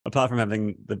apart from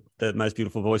having the most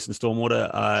beautiful voice in stormwater,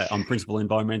 I'm principal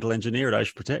environmental engineer at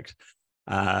Ocean Protect.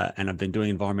 And I've been doing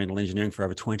environmental engineering for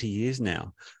over 20 years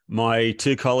now. My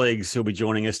two colleagues who'll be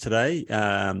joining us today,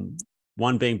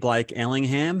 one being Blake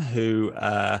Ellingham, who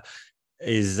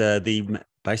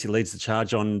basically leads the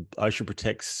charge on Ocean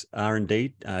Protect's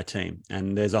R&D team.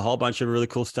 And there's a whole bunch of really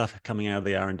cool stuff coming out of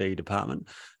the R&D department.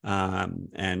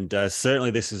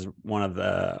 Certainly this is one of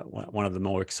the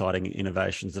more exciting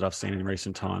innovations that I've seen in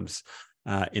recent times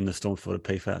in the StormFilter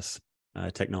PFAS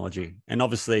technology. And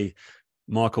obviously,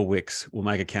 Michael Wicks will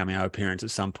make a cameo appearance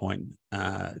at some point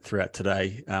throughout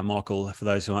today. Michael, for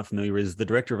those who aren't familiar, is the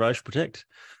director of Ocean Protect,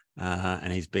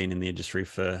 and he's been in the industry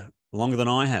for longer than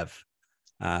I have,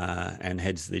 and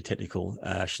heads the technical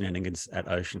shenanigans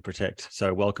at Ocean Protect.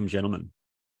 So welcome, gentlemen.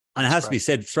 And it has to be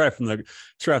said straight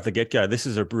off the get-go, this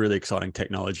is a really exciting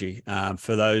technology.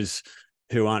 For those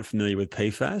who aren't familiar with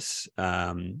PFAS,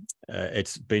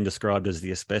 it's been described as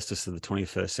the asbestos of the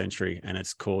 21st century, and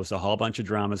it's caused a whole bunch of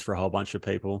dramas for a whole bunch of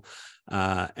people.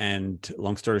 And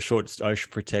long story short, Ocean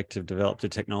Protect have developed a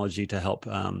technology to help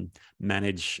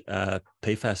manage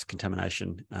PFAS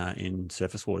contamination in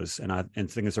surface waters. And I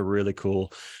think it's a really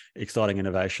cool, exciting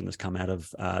innovation that's come out of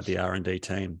the R&D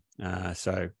team.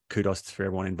 So kudos for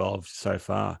everyone involved so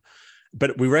far.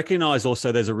 But we recognize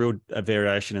also there's a real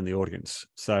variation in the audience.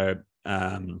 So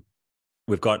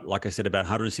we've got, like I said, about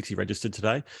 160 registered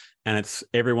today, and it's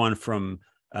everyone from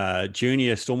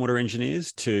junior stormwater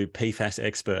engineers to PFAS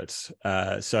experts.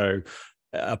 So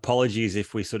apologies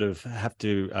if we sort of have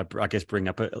to, I guess,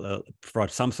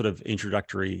 provide some sort of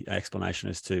introductory explanation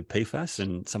as to PFAS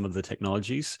and some of the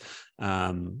technologies.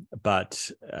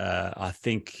 But I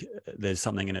think there's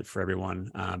something in it for everyone.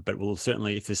 But we'll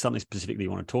certainly, if there's something specifically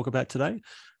you want to talk about today,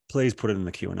 please put it in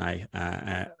the Q&A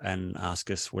and ask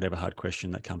us whatever hard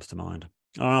question that comes to mind.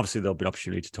 And obviously, there'll be an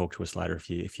opportunity to talk to us later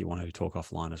if you want to talk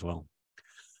offline as well.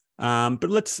 But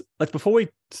let's before we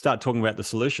start talking about the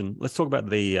solution, let's talk about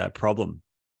the problem.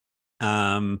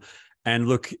 And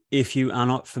look, if you are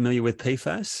not familiar with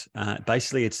PFAS,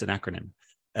 basically it's an acronym.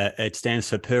 It stands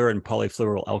for per and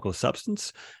polyfluoroalkyl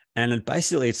substance, and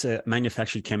it's a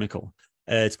manufactured chemical.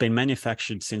 It's been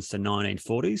manufactured since the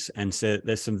 1940s, and so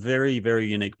there's some very, very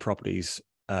unique properties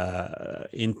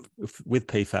with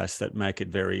PFAS that make it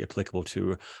very applicable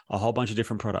to a whole bunch of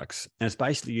different products. And it's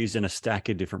basically used in a stack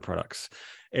of different products,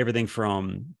 everything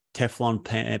from Teflon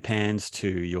pans to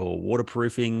your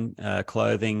waterproofing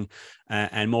clothing,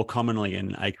 and more commonly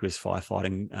in aqueous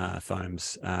firefighting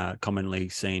foams, commonly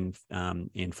seen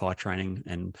in fire training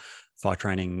and fire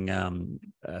training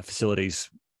facilities,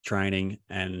 training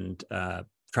and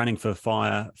training for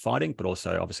firefighting, but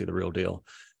also obviously the real deal.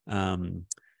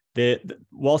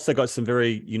 Whilst they've got some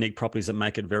very unique properties that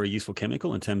make it a very useful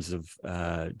chemical in terms of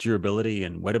durability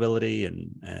and wettability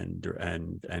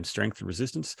and strength and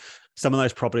resistance, some of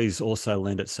those properties also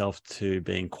lend itself to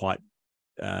being quite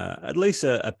at least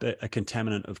a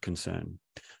contaminant of concern.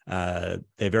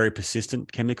 They're very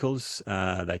persistent chemicals.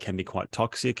 They can be quite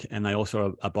toxic, and they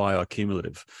also are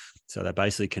bioaccumulative. So they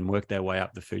basically can work their way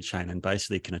up the food chain and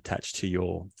basically can attach to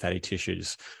your fatty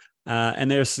tissues. And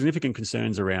there are significant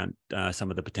concerns around some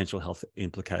of the potential health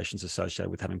implications associated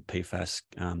with having PFAS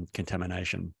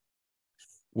contamination,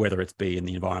 whether it be in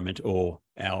the environment or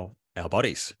our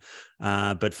bodies.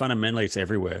 But fundamentally, it's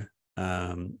everywhere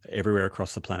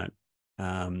across the planet.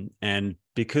 And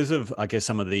because of, I guess,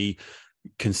 some of the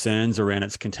concerns around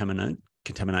its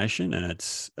contamination and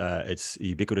its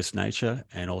ubiquitous nature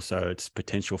and also its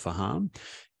potential for harm,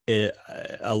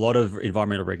 a lot of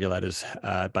environmental regulators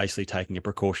are basically taking a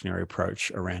precautionary approach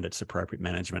around its appropriate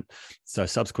management. So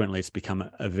subsequently, it's become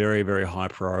a very, very high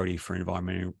priority for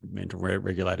environmental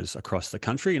regulators across the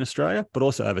country in Australia, but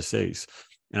also overseas.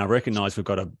 And I recognise we've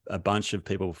got a bunch of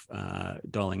people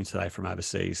dialing in today from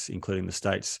overseas, including the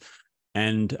States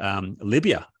and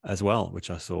Libya as well, which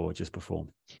I saw just before.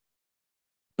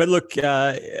 But look,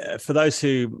 for those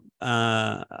who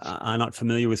are not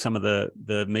familiar with some of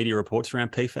the media reports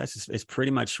around PFAS, it's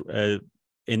pretty much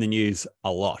in the news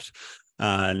a lot.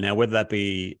 Now, whether that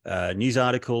be news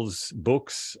articles,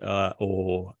 books,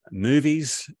 or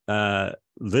movies,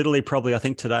 literally probably I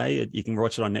think today you can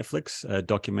watch it on Netflix,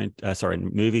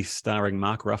 movie starring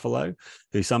Mark Ruffalo,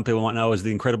 who some people might know as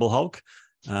the Incredible Hulk.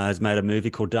 Has made a movie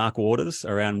called Dark Waters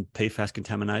around PFAS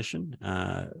contamination,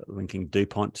 linking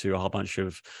DuPont to a whole bunch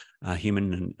of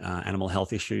human and animal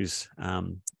health issues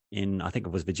in, I think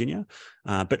it was Virginia.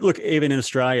 But look, even in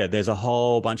Australia, there's a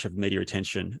whole bunch of media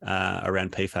attention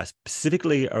around PFAS,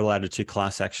 specifically related to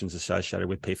class actions associated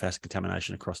with PFAS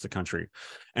contamination across the country.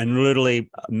 And literally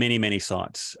many, many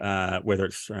sites, whether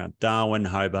it's around Darwin,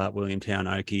 Hobart,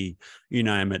 Williamtown, Oakey, you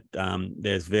name it,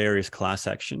 there's various class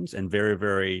actions and very,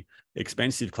 very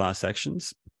expensive class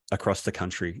actions across the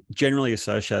country, generally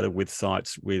associated with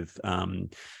sites with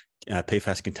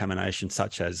PFAS contamination,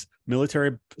 such as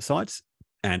military sites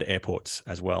and airports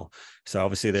as well. So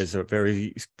obviously there's a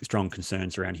very strong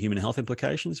concerns around human health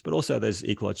implications, but also there's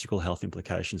ecological health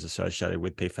implications associated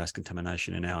with PFAS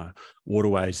contamination in our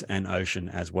waterways and ocean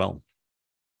as well.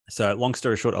 So long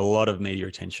story short, a lot of media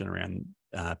attention around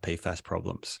PFAS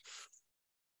problems.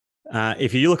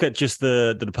 If you look at just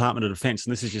the Department of Defense,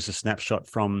 and this is just a snapshot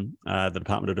from the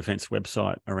Department of Defense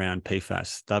website around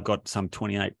PFAS, they've got some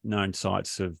 28 known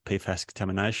sites of PFAS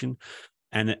contamination,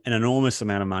 and an enormous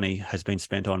amount of money has been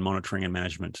spent on monitoring and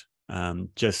management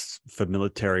just for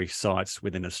military sites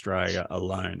within Australia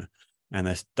alone. And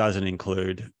this doesn't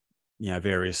include,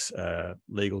 various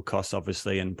legal costs,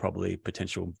 obviously, and probably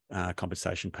potential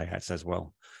compensation payouts as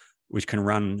well, which can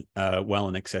run well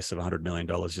in excess of $100 million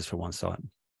just for one site.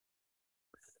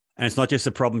 And it's not just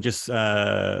a problem just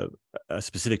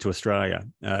specific to Australia.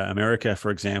 America, for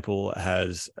example,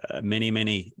 has many,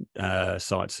 many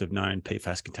sites of known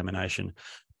PFAS contamination,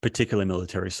 particularly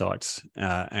military sites,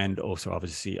 and also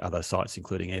obviously other sites,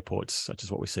 including airports, such as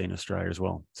what we see in Australia as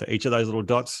well. So each of those little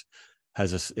dots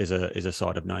is a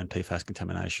site of known PFAS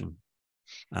contamination.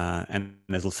 And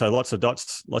there's also lots of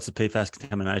dots, lots of PFAS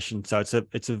contamination. So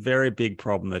it's a very big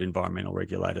problem that environmental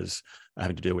regulators are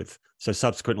having to deal with. So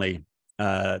subsequently,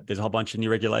 there's a whole bunch of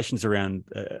new regulations around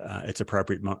its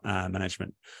appropriate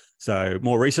management. So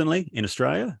more recently in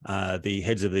Australia, the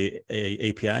heads of the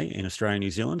EPA in Australia and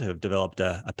New Zealand have developed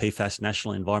a PFAS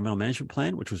National Environmental Management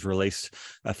Plan, which was released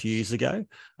a few years ago.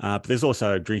 But there's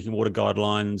also drinking water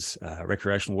guidelines,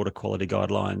 recreational water quality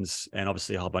guidelines, and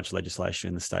obviously a whole bunch of legislation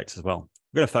in the States as well.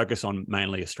 We're going to focus on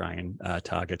mainly Australian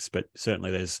targets, but certainly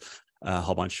there's a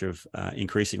whole bunch of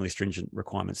increasingly stringent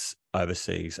requirements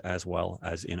overseas as well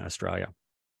as in Australia.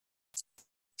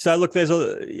 So look, there's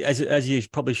as you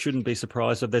probably shouldn't be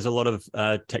surprised of, there's a lot of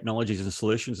technologies and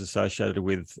solutions associated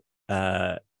with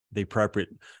the appropriate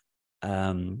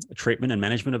treatment and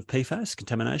management of PFAS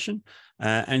contamination.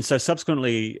 And so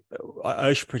subsequently,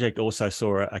 Ocean Protect also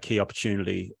saw a key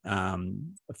opportunity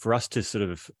for us to sort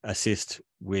of assist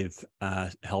with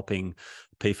helping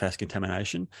PFAS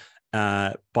contamination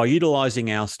by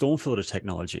utilizing our StormFilter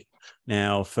technology.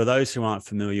 Now, for those who aren't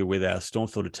familiar with our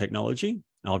StormFilter technology,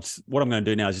 what I'm going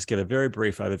to do now is just give a very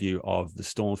brief overview of the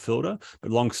StormFilter.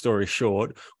 But long story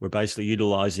short, we're basically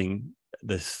utilizing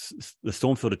the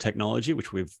StormFilter technology,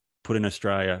 which we've put in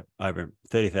Australia, over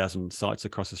 30,000 sites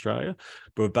across Australia.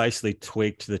 But we've basically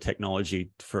tweaked the technology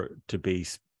to be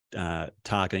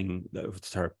targeting.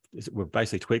 We've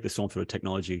basically tweaked the StormFilter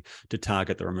technology to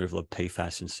target the removal of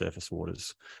PFAS in surface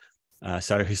waters.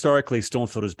 So historically,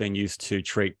 StormFilter has been used to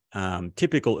treat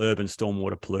typical urban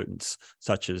stormwater pollutants,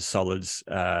 such as solids,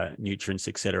 nutrients,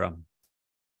 etc.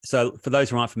 So for those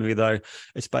who aren't familiar, though,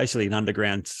 it's basically an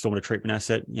underground stormwater treatment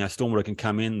asset. Stormwater can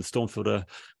come in, the StormFilter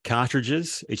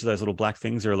cartridges, each of those little black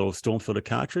things are a little StormFilter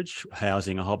cartridge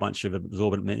housing a whole bunch of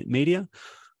absorbent media.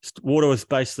 Water was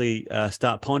basically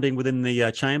start ponding within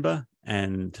the chamber,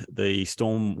 and the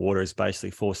storm water is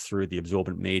basically forced through the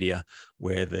absorbent media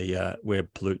where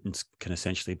pollutants can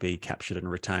essentially be captured and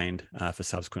retained for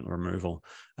subsequent removal,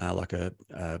 like a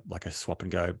swap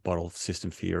and go bottle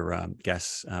system for your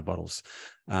gas bottles.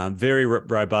 Very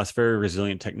robust, very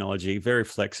resilient technology, very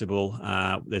flexible.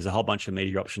 There's a whole bunch of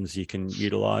media options you can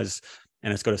utilize.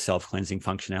 And it's got a self-cleansing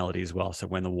functionality as well. So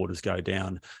when the waters go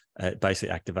down, it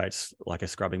basically activates like a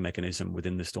scrubbing mechanism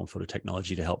within the StormFilter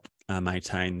technology to help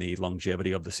maintain the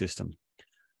longevity of the system.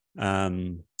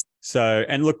 And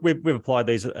look, we've applied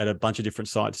these at a bunch of different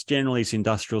sites. Generally, it's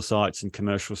industrial sites and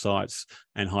commercial sites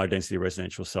and high-density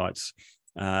residential sites.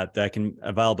 They can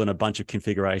available in a bunch of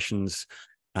configurations,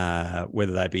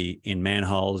 whether they be in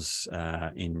manholes,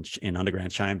 in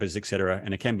underground chambers, etc.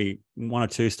 And it can be one or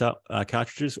two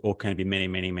cartridges, or can be many,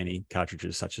 many, many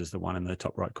cartridges, such as the one in the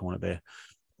top right corner there.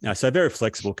 So very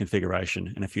flexible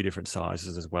configuration and a few different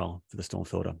sizes as well for the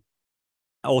StormFilter.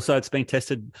 Also, it's been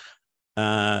tested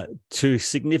to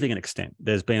significant extent.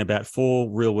 There's been about 4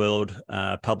 real-world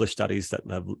published studies that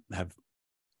have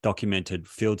documented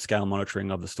field-scale monitoring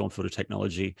of the StormFilter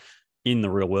technology in the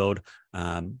real world.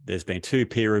 There's been 2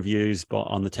 peer reviews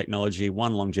on the technology,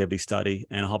 1 longevity study,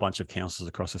 and a whole bunch of councils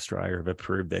across Australia have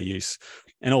approved their use.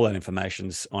 And all that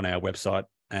information's on our website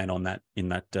and in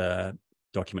that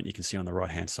document you can see on the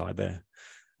right-hand side there,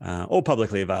 all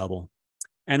publicly available.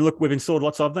 And look, we've installed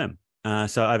lots of them.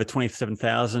 So over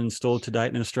 27,000 installed to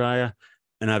date in Australia,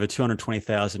 and over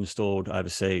 220,000 installed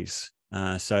overseas.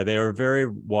 So they're a very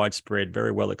widespread,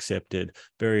 very well accepted,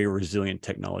 very resilient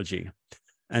technology.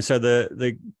 And so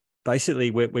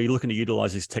basically we're looking to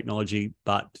utilize this technology,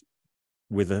 but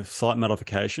with a slight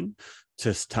modification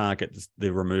to target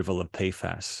the removal of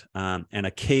PFAS. And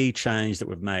a key change that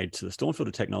we've made to the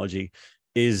StormFilter technology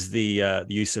is the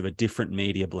use of a different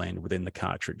media blend within the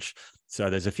cartridge. So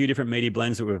there's a few different media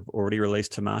blends that we've already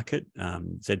released to market,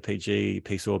 ZPG,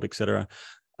 PSorb, et cetera.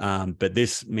 But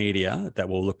this media that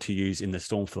we'll look to use in the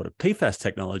StormFilter PFAS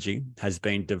technology has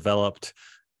been developed,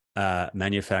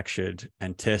 manufactured,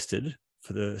 and tested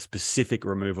for the specific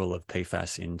removal of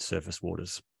PFAS in surface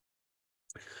waters.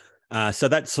 So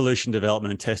that solution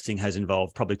development and testing has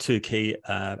involved probably two key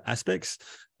aspects.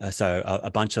 So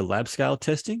a bunch of lab scale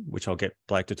testing, which I'll get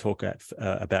Blake to talk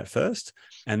about first,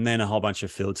 and then a whole bunch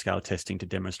of field scale testing to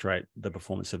demonstrate the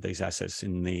performance of these assets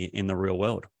in the real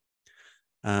world.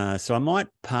 So I might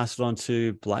pass it on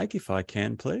to Blake if I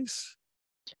can, please.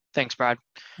 Thanks, Brad.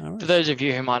 Right. For those of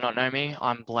you who might not know me,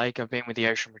 I'm Blake. I've been with the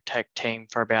Ocean Protect team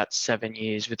for about 7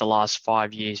 years, with the last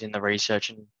 5 years in the research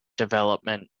and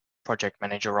development project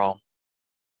manager role.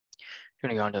 You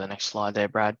want to go on to the next slide there,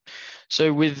 Brad.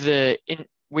 So with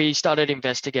we started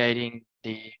investigating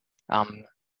PFAS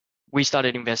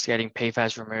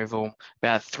removal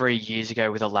about 3 years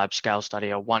ago with a lab scale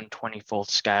study, a 1/24th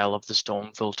scale of the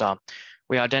StormFilter.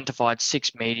 We identified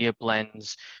 6 media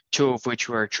blends, 2 of which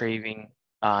were achieving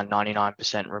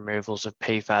 99% removals of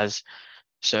PFAS.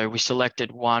 So we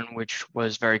selected one which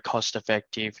was very cost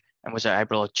effective and was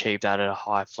able to achieve that at a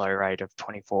high flow rate of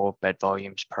 24 bed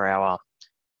volumes per hour.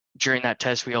 During that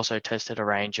test, we also tested a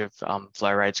range of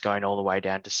flow rates going all the way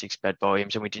down to 6 bed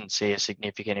volumes, and we didn't see a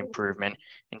significant improvement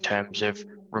in terms of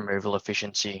removal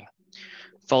efficiency.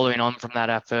 Following on from that,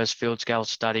 our first field scale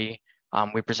study,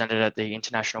 we presented at the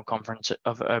International Conference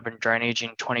of Urban Drainage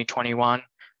in 2021,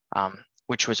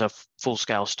 which was a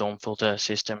full-scale StormFilter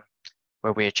system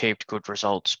where we achieved good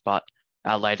results, but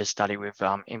our latest study, we've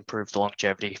improved the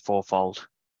longevity 4-fold.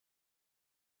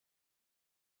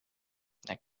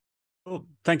 Well,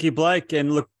 thank you, Blake.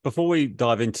 And look, before we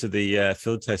dive into the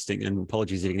field testing, and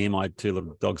apologies if you can hear my 2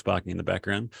 little dogs barking in the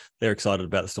background, they're excited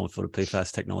about the StormFilter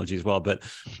PFAS technology as well. But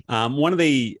one of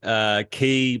the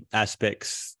key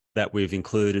aspects that we've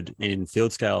included in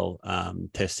field scale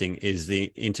testing is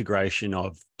the integration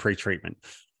of pre-treatment.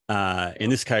 In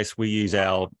this case, we use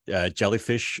our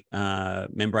jellyfish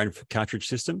membrane cartridge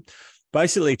system,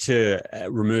 basically to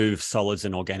remove solids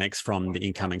and organics from the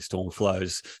incoming storm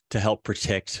flows to help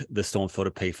protect the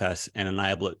StormFilter PFAS and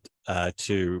enable it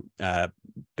to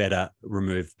better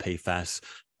remove PFAS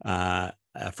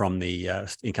from the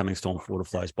incoming storm water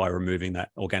flows by removing that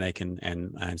organic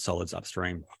and solids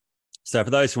upstream. So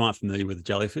for those who aren't familiar with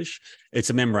jellyfish,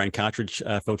 it's a membrane cartridge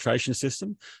filtration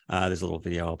system. There's a little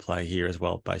video I'll play here as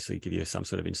well, basically give you some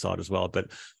sort of insight as well.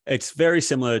 But it's very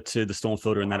similar to the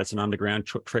StormFilter in that it's an underground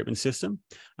treatment system,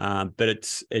 but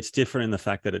it's different in the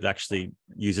fact that it actually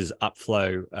uses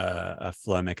upflow, a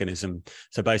flow mechanism.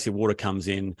 So basically water comes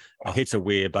in, hits a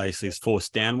weir, basically is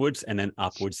forced downwards and then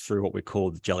upwards through what we call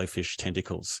the jellyfish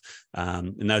tentacles.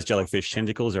 And those jellyfish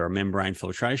tentacles are a membrane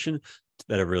filtration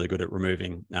that are really good at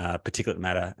removing particulate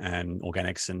matter and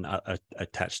organics and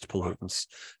attached pollutants.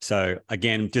 So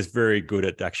again, just very good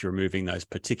at actually removing those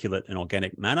particulate and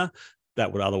organic matter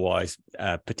that would otherwise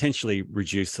potentially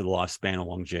reduce the lifespan or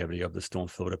longevity of the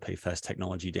StormFilter PFAS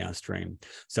technology downstream.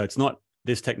 So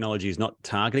this technology is not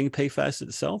targeting PFAS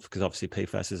itself, because obviously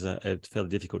PFAS is a fairly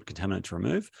difficult contaminant to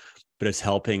remove, but it's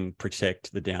helping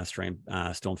protect the downstream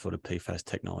StormFilter PFAS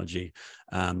technology.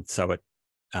 So it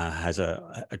has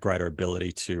a greater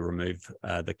ability to remove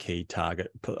the key target,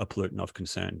 a pollutant of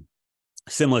concern.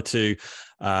 Similar to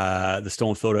the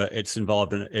StormFilter,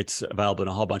 it's available in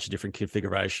a whole bunch of different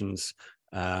configurations,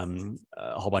 a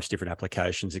whole bunch of different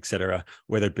applications, et cetera,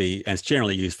 whether it be, and it's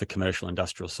generally used for commercial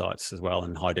industrial sites as well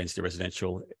and high density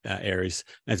residential areas.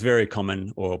 And it's very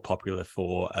common or popular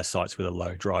for sites with a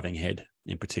low driving head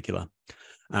in particular.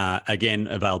 Again,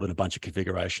 available in a bunch of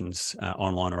configurations,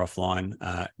 online or offline,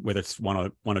 whether it's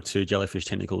one or 2 jellyfish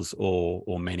tentacles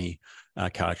or many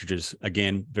cartridges.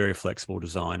 Again, very flexible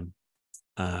design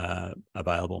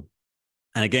available.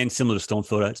 And again, similar to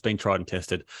StormFilter, it's been tried and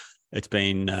tested. It's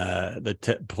been the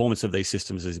performance of these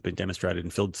systems has been demonstrated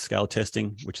in field scale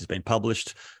testing, which has been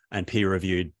published and peer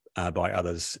reviewed by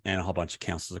others, and a whole bunch of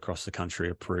councils across the country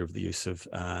approve the use of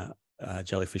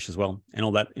jellyfish as well. And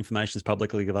all that information is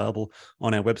publicly available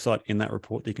on our website in that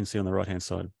report that you can see on the right-hand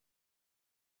side.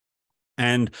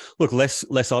 And look,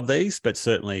 less of these, but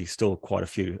certainly still quite a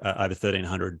few. Over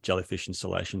 1,300 jellyfish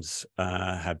installations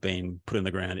have been put in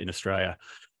the ground in Australia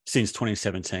since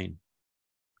 2017.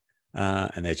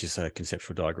 And there's just a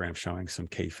conceptual diagram showing some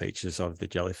key features of the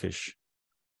jellyfish.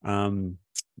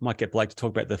 Might get Blake to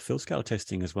talk about the field scale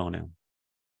testing as well now.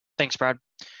 Thanks, Brad.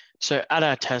 So at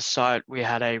our test site, we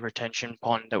had a retention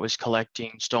pond that was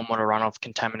collecting stormwater runoff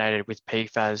contaminated with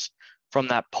PFAS. From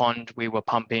that pond, we were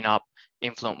pumping up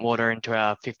influent water into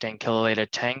our 15 kiloliter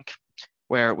tank,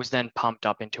 where it was then pumped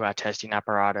up into our testing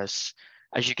apparatus.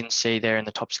 As you can see there in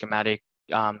the top schematic,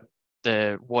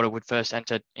 the water would first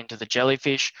enter into the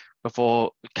jellyfish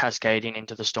before cascading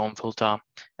into the storm filter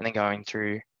and then going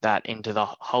through that into the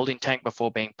holding tank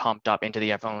before being pumped up into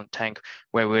the effluent tank,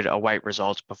 where we'd await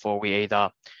results before we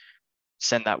either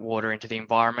send that water into the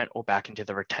environment or back into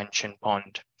the retention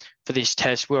pond. For this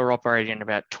test, we were operating in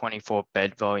about 24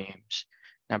 bed volumes.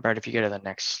 Now, Brad, if you go to the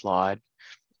next slide,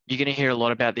 you're going to hear a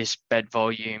lot about this bed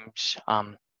volumes,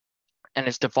 and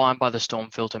it's defined by the storm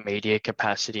filter media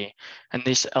capacity. And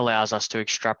this allows us to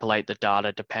extrapolate the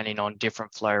data depending on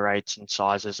different flow rates and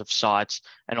sizes of sites,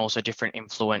 and also different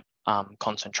influent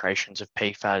concentrations of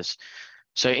PFAS.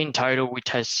 So in total, we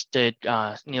tested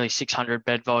nearly 600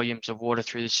 bed volumes of water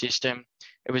through the system.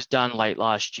 It was done late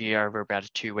last year over about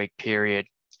a 2-week period.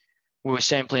 We were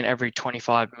sampling every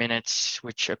 25 minutes,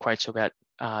 which equates to about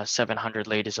 700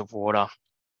 litres of water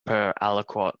per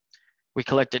aliquot. We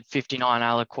collected 59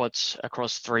 aliquots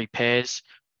across 3 pairs,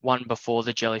 one before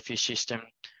the jellyfish system,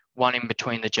 one in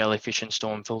between the jellyfish and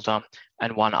storm filter,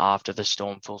 and one after the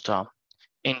storm filter.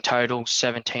 In total,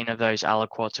 17 of those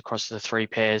aliquots across the 3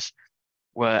 pairs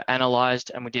were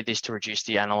analysed, and we did this to reduce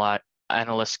the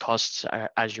analyst costs.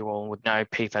 As you all would know,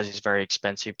 PFAS is very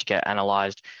expensive to get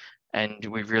analysed, and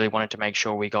we really wanted to make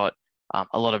sure we got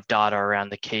a lot of data around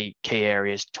the key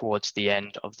areas towards the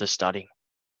end of the study.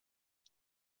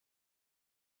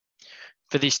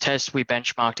 For this test, we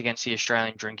benchmarked against the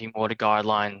Australian drinking water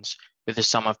guidelines with the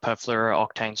sum of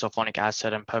perfluorooctane sulfonic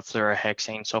acid and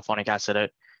perfluorohexene sulfonic acid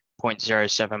at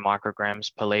 0.07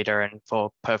 micrograms per litre, and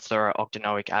for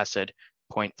perfluorooctanoic acid,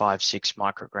 0.56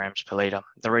 micrograms per litre.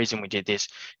 The reason we did this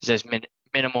is there's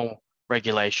minimal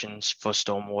regulations for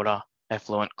stormwater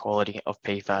effluent quality of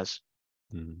PFAS.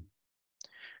 Mm.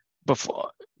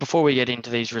 Before we get into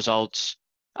these results,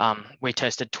 we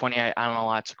tested 28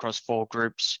 analytes across 4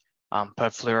 groups: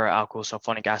 perfluoroalkyl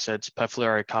sulfonic acids,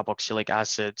 perfluorocarboxylic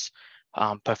acids,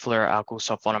 perfluoroalkyl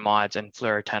sulfonamides, and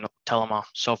fluorotelmer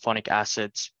sulfonic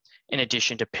acids, in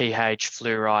addition to pH,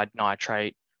 fluoride,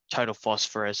 nitrate, total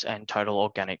phosphorus, and total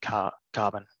organic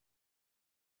carbon.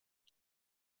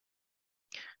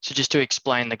 So just to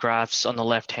explain the graphs, on the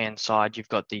left-hand side, you've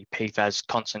got the PFAS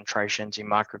concentrations in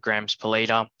micrograms per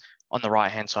litre. On the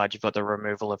right-hand side, you've got the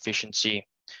removal efficiency.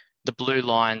 The blue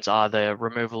lines are the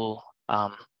removal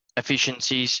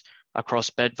efficiencies across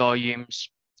bed volumes.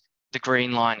 The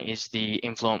green line is the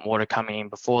influent water coming in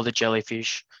before the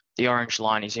jellyfish. The orange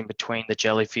line is in between the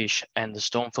jellyfish and the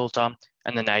storm filter,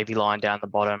 and the navy line down the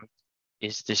bottom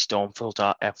is the storm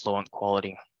filter effluent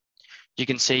quality. You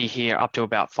can see here up to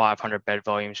about 500 bed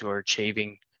volumes we're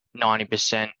achieving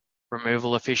 90%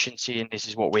 removal efficiency, and this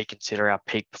is what we consider our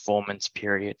peak performance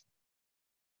period.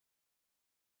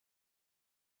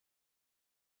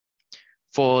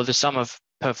 For the sum of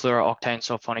perfluorooctane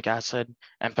sulfonic acid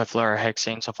and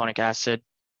perfluorohexene sulfonic acid,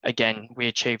 again, we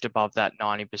achieved above that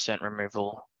 90%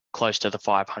 removal, close to the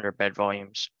 500 bed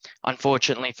volumes.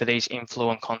 Unfortunately, for these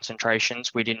influent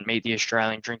concentrations, we didn't meet the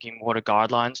Australian drinking water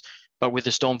guidelines, but with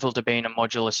the storm filter being a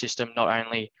modular system, not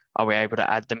only are we able to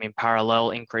add them in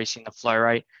parallel, increasing the flow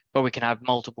rate, but we can have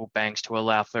multiple banks to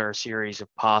allow for a series of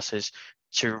passes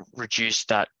to reduce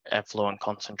that effluent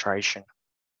concentration.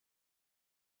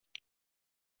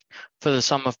 For the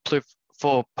sum of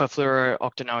for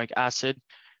perfluorooctanoic acid,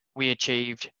 we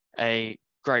achieved a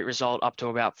great result up to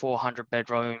about 400 bed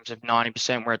volumes of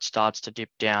 90%, where it starts to dip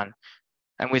down.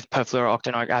 And with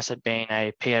perfluorooctanoic acid being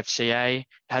a PFCA, it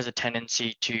has a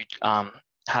tendency to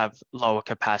have lower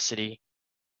capacity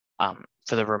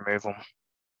for the removal.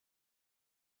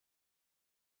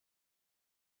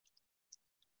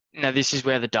 Now, this is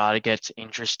where the data gets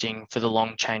interesting for the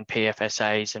long chain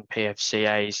PFSAs and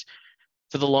PFCAs.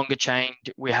 For the longer chain,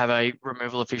 we have a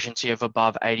removal efficiency of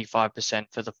above 85%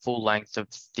 for the full length of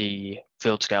the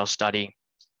field scale study.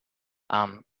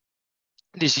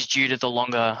 This is due to the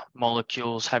longer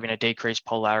molecules having a decreased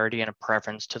polarity and a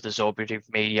preference to the absorptive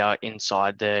media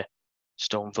inside the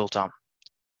storm filter.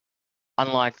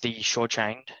 Unlike the short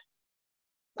chain,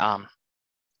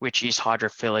 which is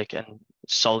hydrophilic and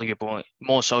soluble,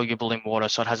 more soluble in water,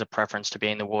 so it has a preference to be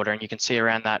in the water. And you can see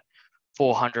around that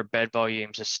 400 bed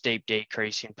volumes, a steep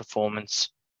decrease in performance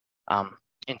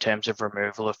in terms of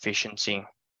removal efficiency.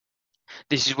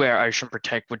 This is where Ocean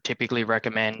Protect would typically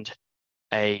recommend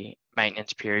a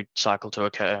maintenance period cycle to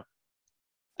occur.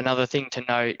 Another thing to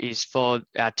note is for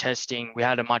our testing, we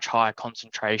had a much higher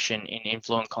concentration in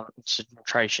influent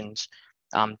concentrations,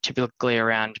 typically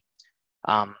around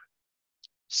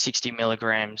 60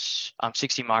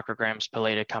 micrograms per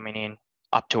litre coming in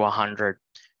up to 100.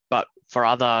 But for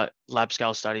other lab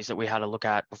scale studies that we had a look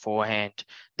at beforehand,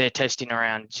 they're testing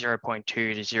around 0.2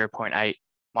 to 0.8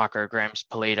 micrograms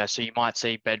per litre. So you might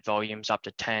see bed volumes up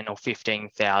to 10 or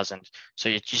 15,000. So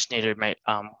you just need to make,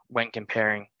 when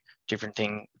comparing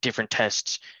different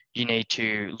tests, you need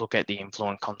to look at the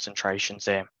influent concentrations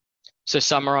there. So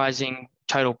summarizing,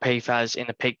 total PFAS in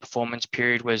the peak performance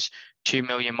period was 2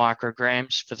 million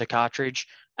micrograms for the cartridge,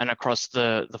 and across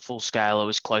the full scale, it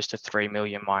was close to 3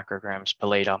 million micrograms per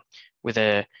litre, with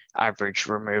an average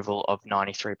removal of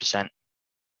 93%.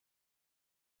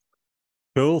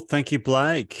 Cool. Thank you,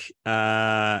 Blake.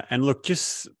 And look, I'm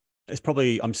just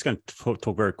going to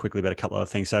talk very quickly about a couple of other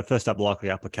things. So first up, likely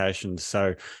applications.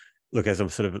 So look, as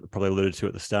I've sort of probably alluded to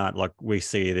at the start, like we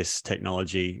see this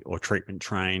technology or treatment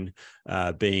train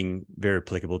being very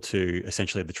applicable to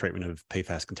essentially the treatment of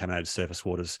PFAS contaminated surface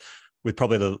waters, with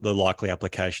probably the likely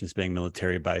applications being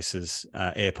military bases,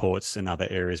 airports, and other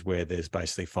areas where there's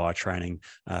basically fire training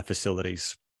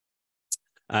facilities.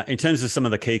 In terms of some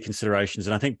of the key considerations,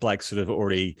 and I think Blake sort of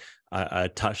already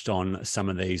touched on some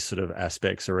of these sort of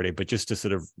aspects already, but just to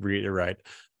sort of reiterate,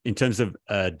 in terms of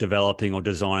developing or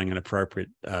designing an appropriate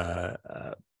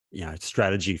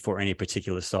strategy for any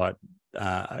particular site,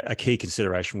 a key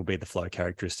consideration will be the flow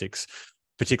characteristics,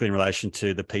 particularly in relation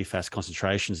to the PFAS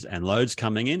concentrations and loads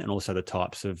coming in, and also the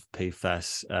types of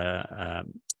PFAS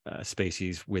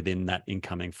species within that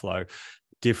incoming flow.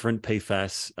 Different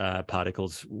PFAS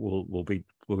particles will be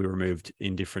removed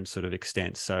in different sort of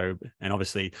extents. So, and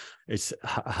obviously it's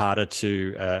harder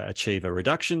to achieve a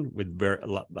reduction with very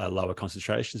lower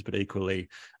concentrations, but equally,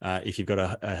 if you've got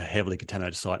a heavily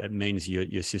contaminated site, it means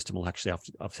your system will actually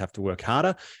have to work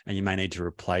harder, and you may need to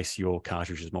replace your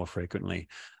cartridges more frequently.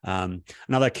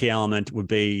 Another key element would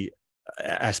be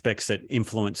aspects that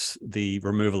influence the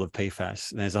removal of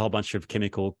PFAS. There's a whole bunch of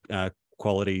chemical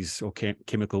qualities or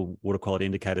chemical water quality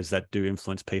indicators that do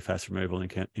influence PFAS removal,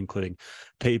 including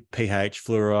pH,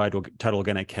 fluoride, or total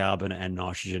organic carbon, and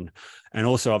nitrogen. And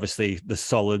also, obviously, the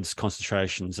solids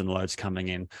concentrations and loads coming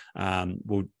in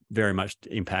will very much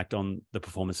impact on the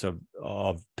performance of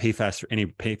PFAS, any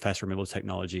PFAS removal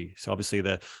technology. So obviously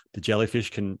the jellyfish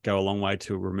can go a long way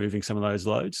to removing some of those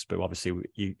loads, but obviously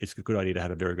it's a good idea to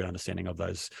have a very good understanding of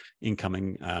those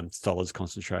incoming solids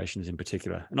concentrations in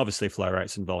particular. And obviously flow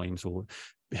rates and volumes will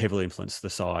heavily influence the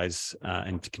size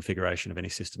and configuration of any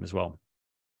system as well.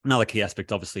 Another key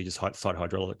aspect, obviously, just site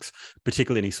hydraulics,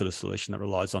 particularly any sort of solution that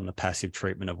relies on the passive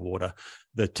treatment of water.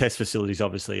 The test facility is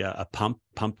obviously a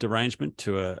pumped arrangement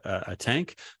to a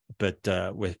tank, but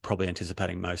we're probably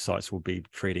anticipating most sites will be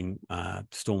treating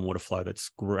stormwater flow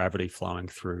that's gravity flowing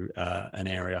through an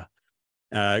area.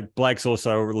 Blake's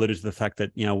also alluded to the fact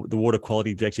that, the water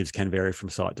quality objectives can vary from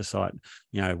site to site,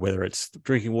 whether it's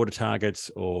drinking water targets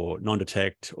or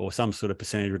non-detect or some sort of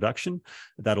percentage reduction,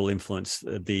 that'll influence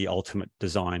the ultimate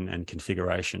design and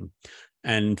configuration.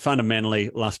 And fundamentally,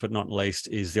 last but not least,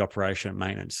 is the operation and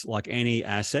maintenance. Like any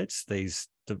assets, these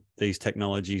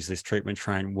technologies, this treatment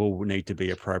train will need to be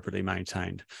appropriately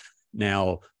maintained.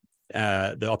 Now,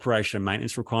 the operation and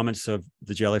maintenance requirements of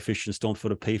the jellyfish and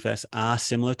StormFilter PFAS are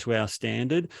similar to our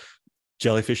standard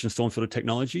jellyfish and StormFilter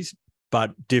technologies,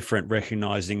 but different,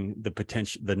 recognizing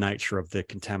the nature of the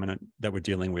contaminant that we're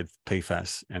dealing with,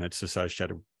 PFAS, and its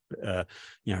associated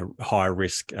high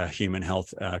risk human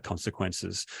health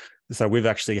consequences. So we've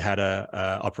actually had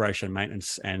a operation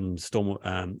maintenance and storm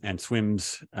and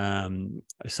SWIMS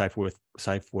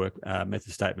safe work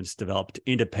method statements developed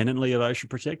independently of Ocean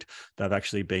Protect. They've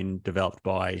actually been developed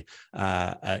by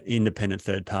an independent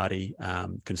third party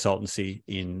consultancy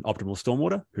in Optimal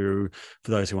Stormwater, who,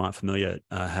 for those who aren't familiar,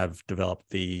 have developed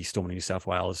the Stormwater New South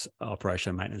Wales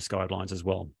operation maintenance guidelines as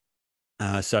well.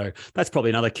 So that's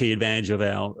probably another key advantage of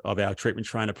our treatment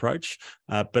train approach.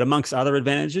 But amongst other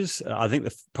advantages, I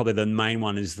think probably the main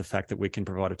one is the fact that we can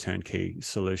provide a turnkey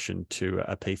solution to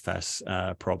a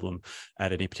PFAS problem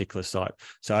at any particular site.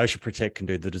 So Ocean Protect can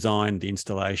do the design, the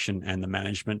installation, and the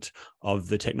management of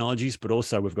the technologies, but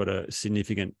also we've got a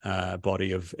significant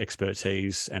body of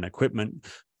expertise and equipment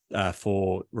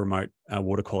for remote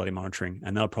water quality monitoring,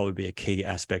 and that'll probably be a key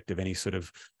aspect of any sort of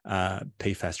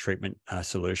PFAS treatment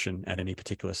solution at any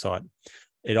particular site.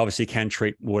 It obviously can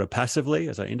treat water passively,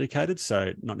 as I indicated,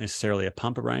 so not necessarily a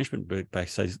pump arrangement, but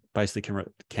basically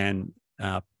can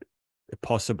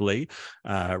possibly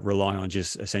rely on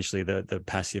just essentially the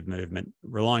passive movement,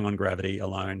 relying on gravity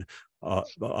alone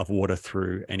of water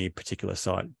through any particular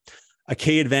site. A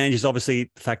key advantage is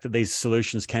obviously the fact that these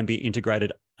solutions can be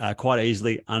integrated quite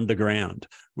easily underground,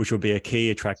 which will be a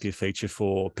key attractive feature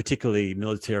for particularly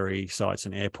military sites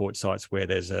and airport sites where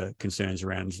there's concerns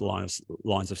around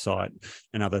lines of sight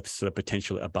and other sort of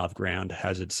potential above ground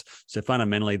hazards. So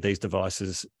fundamentally, these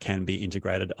devices can be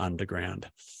integrated underground.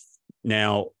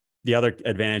 Now, the other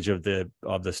advantage of the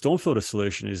StormFilter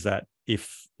solution is that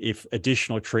if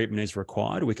additional treatment is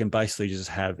required, we can basically just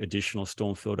have additional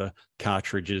StormFilter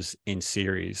cartridges in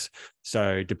series.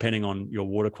 So depending on your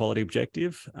water quality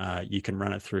objective, you can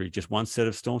run it through just one set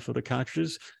of StormFilter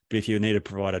cartridges. But if you need to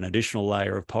provide an additional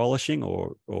layer of polishing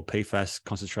or PFAS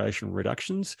concentration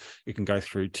reductions, you can go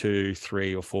through 2,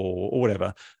 3, or 4, or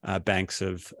whatever banks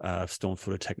of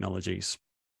StormFilter technologies.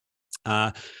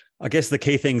 I guess the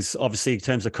key things, obviously, in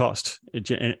terms of cost,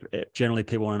 generally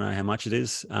people want to know how much it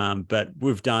is. But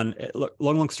we've done,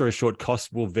 long story short,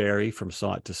 cost will vary from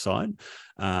site to site.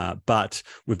 But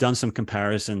we've done some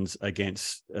comparisons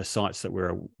against sites that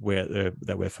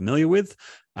we're familiar with,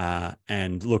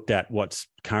 and looked at what's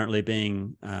currently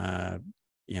being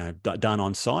done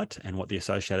on site and what the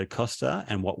associated costs are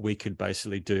and what we could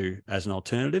basically do as an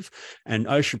alternative. And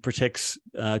Ocean Protect's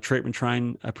treatment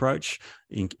train approach,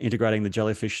 integrating the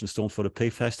jellyfish and StormFilter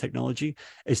PFAS technology,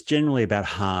 is generally about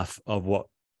half of what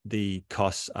the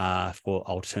costs are for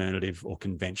alternative or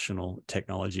conventional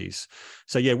technologies.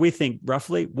 So yeah, we think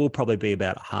roughly will probably be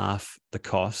about half the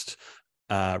cost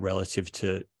relative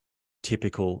to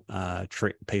typical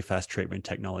PFAS treatment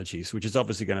technologies, which is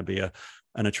obviously going to be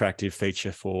an attractive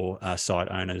feature for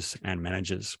site owners and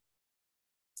managers.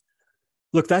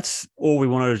 Look, that's all we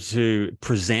wanted to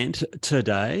present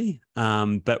today,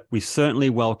 but we certainly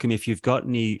welcome if you've got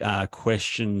any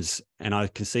questions, and I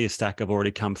can see a stack have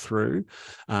already come through.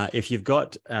 If you've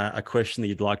got a question that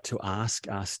you'd like to ask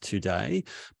us today,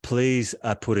 please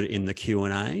put it in the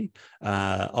Q&A.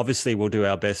 Obviously, we'll do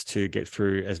our best to get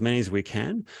through as many as we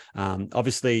can.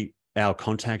 Obviously, our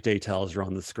contact details are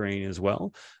on the screen as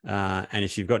well. And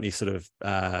if you've got any sort of,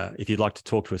 if you'd like to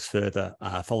talk to us further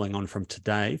following on from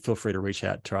today, feel free to reach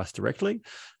out to us directly.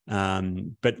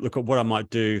 But look, at what I might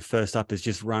do first up is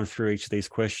just run through each of these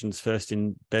questions first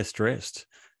in best dressed.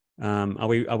 Are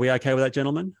we okay with that,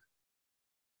 gentlemen?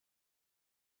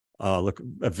 Oh, look,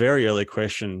 a very early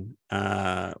question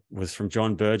was from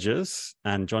John Burgess,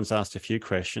 and John's asked a few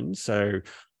questions. So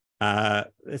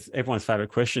everyone's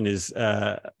favorite question is,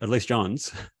 at least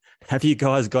John's, have you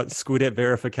guys got SQDEP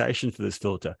verification for this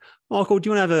filter? Michael, do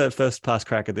you want to have a first pass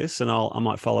crack at this, and I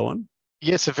might follow on?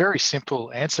 Yes, a very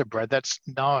simple answer, Brad. That's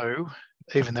no,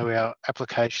 even though our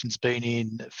application's been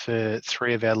in for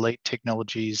 3 of our lead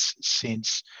technologies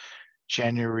since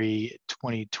January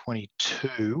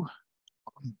 2022.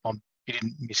 You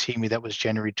didn't mishear me, that was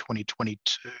January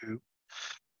 2022.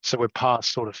 So we're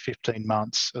past sort of 15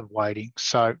 months of waiting.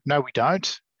 So no, we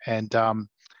don't. And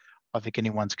I think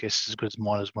anyone's guess is as good as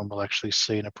mine as when we'll actually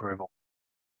see an approval,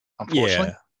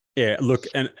 unfortunately. Yeah. Look,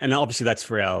 and obviously that's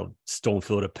for our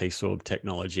StormFilter PSorb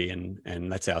technology,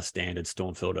 and that's our standard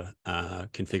StormFilter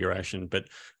configuration. But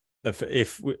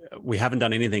if we haven't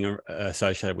done anything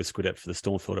associated with SQDEP for the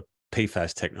StormFilter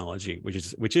PFAS technology,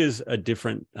 which is a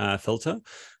different filter,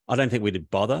 I don't think we'd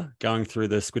bother going through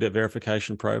the SQDEP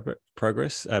verification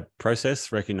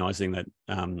process, recognizing that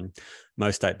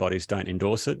most state bodies don't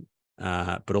endorse it,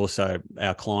 but also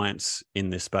our clients in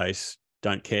this space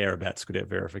don't care about SQDEP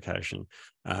verification.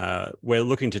 We're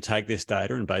looking to take this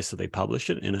data and basically publish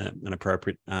it in an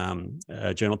appropriate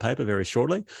journal paper very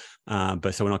shortly.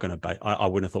 But so we're not going to, I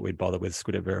wouldn't have thought we'd bother with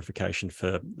SQDEP verification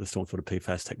for the StormFilter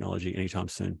PFAS technology anytime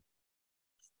soon.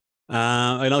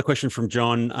 Another question from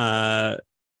John.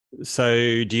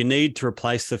 So do you need to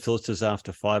replace the filters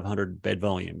after 500 bed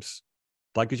volumes?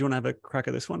 Blake, did you want to have a crack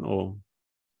at this one, or?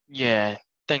 Yeah,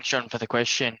 thanks, John, for the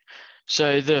question.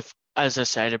 So as I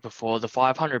stated before, the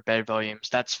 500 bed volumes,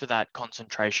 that's for that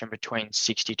concentration between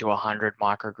 60 to 100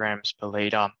 micrograms per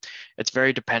litre. It's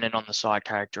very dependent on the site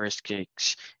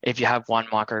characteristics. If you have 1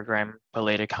 microgram per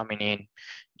litre coming in,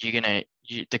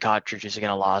 the cartridges are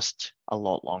going to last a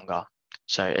lot longer.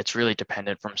 So it's really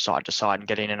dependent from site to site, and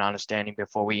getting an understanding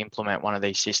before we implement one of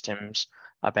these systems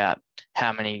about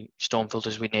how many storm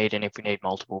filters we need and if we need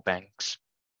multiple banks.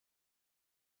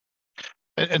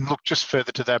 And look, just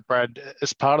further to that, Brad,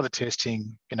 as part of the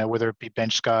testing, whether it be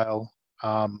bench scale,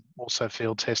 also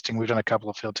field testing. We've done a couple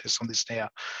of field tests on this now,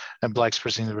 and Blake's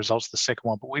presenting the results of the second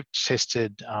one, but we've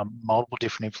tested multiple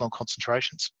different effluent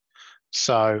concentrations.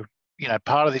 So, you know,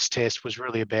 part of this test was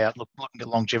really about looking at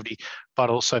longevity, but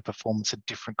also performance at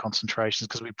different concentrations,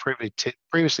 because we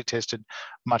previously tested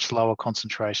much lower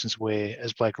concentrations where,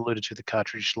 as Blake alluded to, the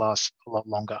cartridge lasts a lot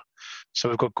longer. So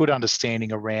we've got good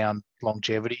understanding around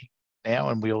longevity now,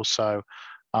 and we also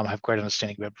have great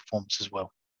understanding about performance as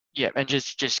well. Yeah, and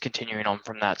just continuing on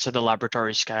from that. So the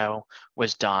laboratory scale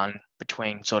was done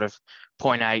between sort of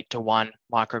 0.8 to 1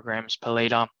 micrograms per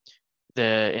litre.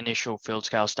 The initial field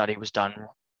scale study was done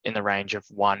in the range of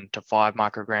 1 to 5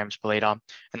 micrograms per litre,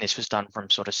 and this was done from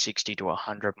sort of 60 to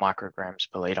 100 micrograms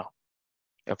per litre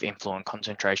of influent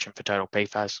concentration for total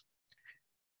PFAS.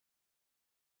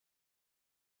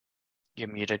 You're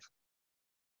muted.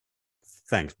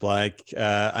 Thanks, Blake.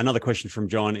 Another question from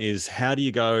John is, how do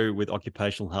you go with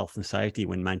occupational health and safety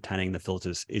when maintaining the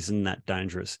filters? Isn't that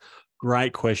dangerous?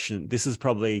 Great question. This is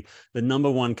probably the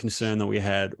number one concern that we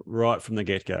had right from the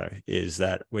get-go, is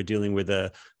that we're dealing with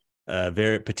a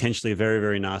potentially very,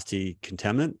 very nasty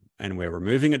contaminant, and we're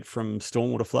removing it from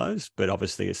stormwater flows, but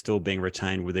obviously it's still being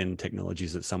retained within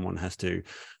technologies that someone has to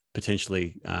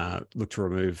potentially look to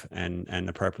remove and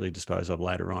appropriately dispose of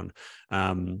later on.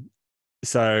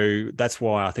 So that's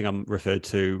why I think I'm referred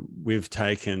to. We've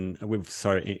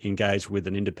engaged with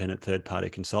an independent third-party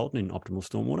consultant in Optimal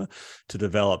Stormwater to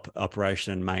develop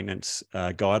operation and maintenance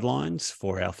guidelines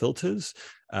for our filters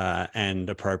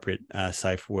and appropriate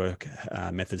safe work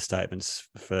method statements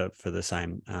for the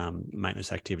same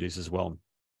maintenance activities as well.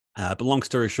 But long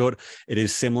story short, it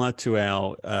is similar to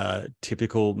our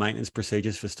typical maintenance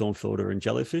procedures for StormFilter and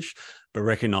jellyfish, but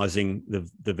recognizing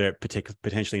the very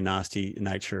potentially nasty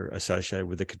nature associated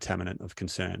with the contaminant of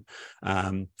concern.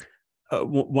 A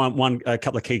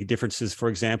couple of key differences, for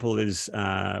example, is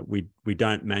we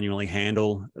don't manually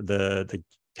handle the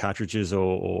cartridges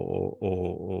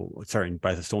or sorry, in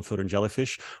both the StormFilter and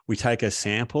jellyfish. We take a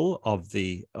sample of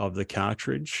the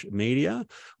cartridge media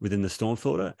within the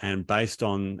StormFilter, and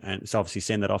so obviously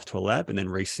send that off to a lab and then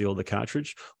reseal the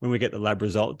cartridge. When we get the lab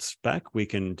results back, we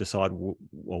can decide,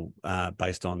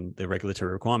 based on the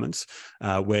regulatory requirements,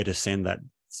 where to send that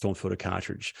StormFilter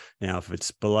cartridge. Now, if it's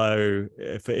below,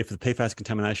 if the PFAS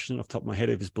contamination, off the top of my head,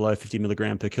 if it's below 50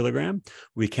 milligram per kilogram,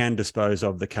 we can dispose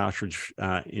of the cartridge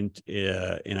in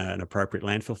an appropriate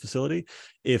landfill facility.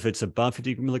 If it's above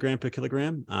 50 milligram per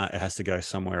kilogram, it has to go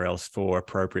somewhere else for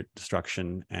appropriate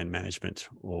destruction and management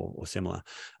or similar.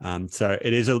 So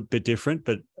it is a bit different,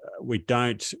 but we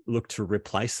don't look to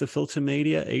replace the filter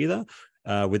media either.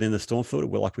 Within the StormFilter,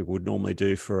 like we would normally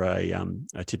do for a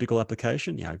typical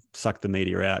application, suck the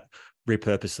media out,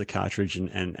 repurpose the cartridge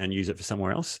and use it for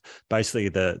somewhere else. Basically,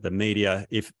 the media,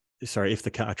 if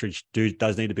the cartridge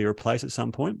does need to be replaced at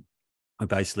some point, I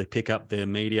basically pick up the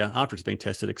media after it's been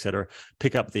tested, etc.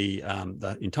 Pick up the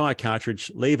entire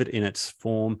cartridge, leave it in its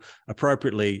form,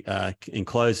 appropriately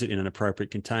enclose it in an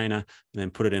appropriate container, and then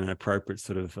put it in an appropriate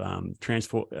sort of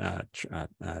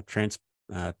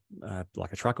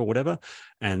like a truck or whatever,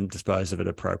 and dispose of it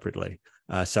appropriately.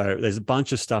 So there's a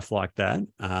bunch of stuff like that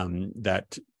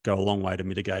that go a long way to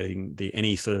mitigating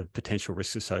any sort of potential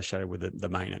risks associated with the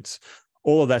maintenance.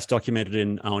 All of that's documented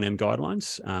in O&M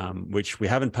guidelines, which we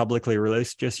haven't publicly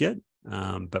released just yet,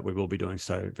 but we will be doing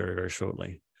so very, very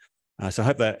shortly. So I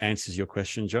hope that answers your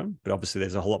question, John, but obviously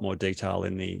there's a whole lot more detail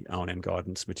in the O&M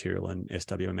guidance material and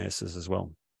SWMSs as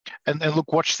well. And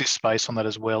look, watch this space on that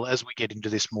as well. As we get into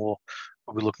this more,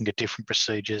 we'll be looking at different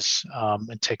procedures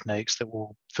and techniques that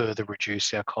will further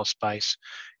reduce our cost base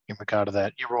in regard to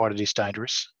that. You're right, it is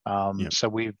dangerous. Yep. So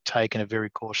we've taken a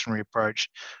very cautionary approach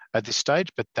at this stage,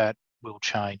 but that will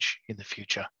change in the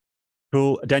future.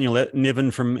 Cool. Daniel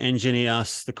Niven from Engineer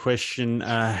asks the question,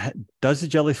 does the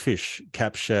jellyfish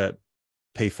capture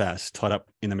PFAS tied up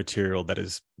in the material that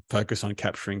is focused on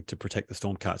capturing to protect the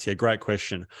storm carts? Yeah, great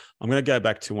question. I'm going to go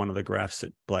back to one of the graphs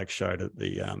that Blake showed at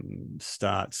the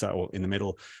start, or in the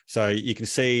middle. So you can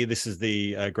see this is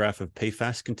the graph of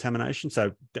PFAS contamination.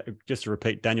 So just to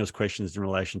repeat, Daniel's question is in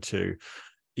relation to,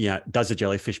 does a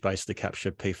jellyfish basically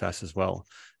capture PFAS as well?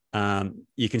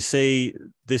 You can see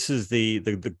this is the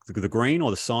green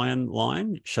or the cyan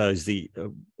line shows the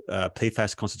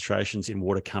PFAS concentrations in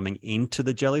water coming into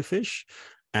the jellyfish,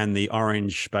 and the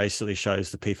orange basically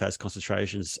shows the PFAS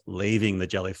concentrations leaving the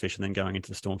jellyfish and then going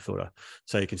into the StormFilter.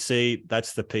 So you can see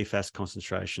that's the PFAS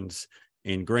concentrations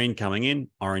in green coming in,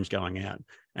 orange going out.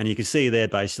 And you can see there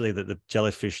basically that the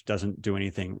jellyfish doesn't do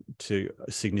anything to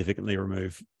significantly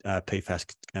remove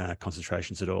PFAS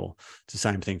concentrations at all. It's the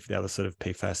same thing for the other sort of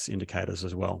PFAS indicators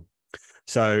as well.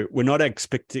 So we're not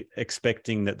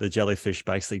expecting that the jellyfish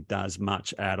basically does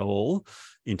much at all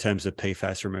in terms of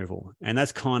PFAS removal. And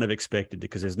that's kind of expected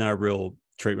because there's no real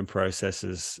treatment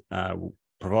processes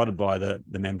provided by the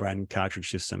membrane cartridge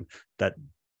system that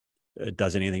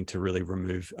does anything to really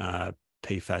remove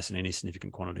PFAS in any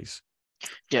significant quantities.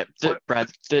 Yeah,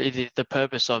 Brad, the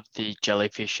purpose of the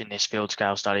jellyfish in this field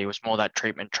scale study was more that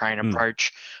treatment train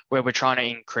approach, where we're trying to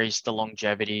increase the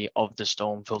longevity of the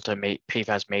StormFilter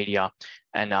PFAS media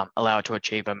and allow it to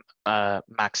achieve a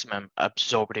maximum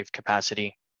absorptive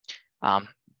capacity.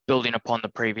 Building upon the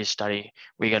previous study,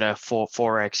 we get a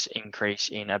 4x increase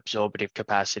in absorptive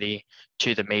capacity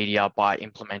to the media by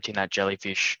implementing that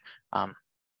jellyfish.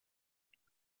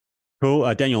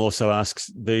 Cool. Daniel also asks,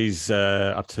 these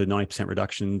up to 90%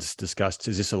 reductions discussed,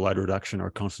 is this a load reduction or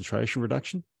a concentration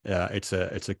reduction? These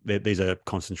are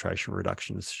concentration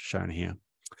reductions shown here.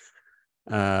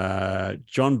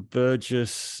 John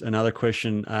Burgess, another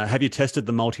question. Have you tested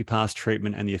the multi-pass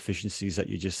treatment and the efficiencies that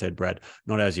you just said, Brad?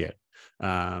 Not as yet.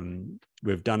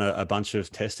 We've done a bunch of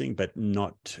testing, but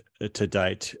not to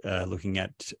date looking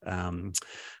at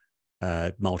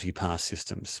multi-pass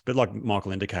systems. But like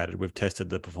Michael indicated, we've tested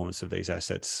the performance of these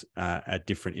assets at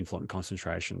different influent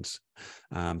concentrations.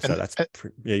 So that's,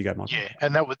 yeah, you go, Michael. Yeah,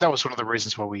 and that was one of the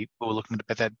reasons why we were looking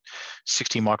at that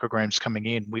 60 micrograms coming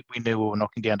in. We knew we were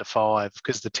knocking down to 5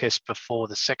 because the test before,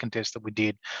 the second test that we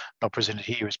did, not presented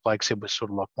here, as Blake said, was sort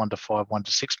of like 1 to 5, 1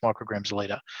 to 6 micrograms a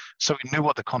litre. So we knew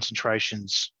what the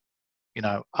concentrations,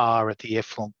 are at the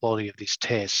effluent body of this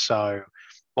test. So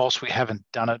whilst we haven't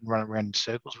done it and run it around in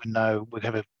circles, we know we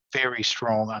have a very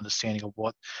strong understanding of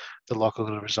what the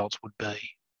likelihood results would be.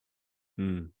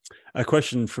 A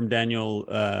question from Daniel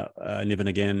Niven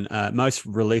again. Most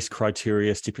release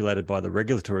criteria stipulated by the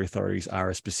regulatory authorities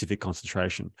are a specific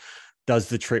concentration. Does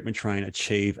the treatment train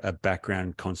achieve a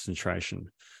background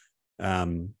concentration?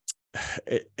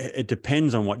 It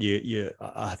depends on what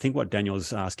I think what Daniel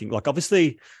is asking. Like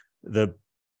obviously the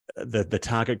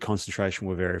target concentration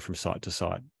will vary from site to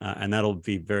site, and that'll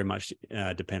be very much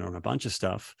dependent on a bunch of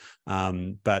stuff.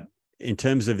 But in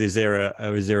terms of, is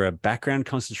there a background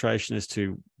concentration as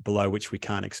to below which we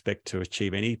can't expect to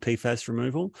achieve any PFAS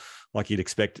removal? Like you'd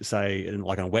expect, say,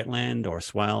 like a wetland or a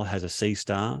swale has a C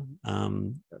star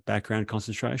background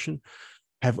concentration.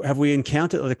 Have we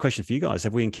encountered, the question for you guys,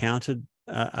 have we encountered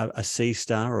a C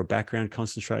star or a background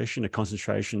concentration, a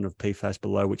concentration of PFAS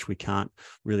below which we can't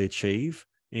really achieve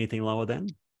anything lower than?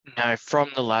 No, from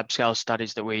the lab scale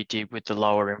studies that we did with the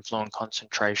lower influent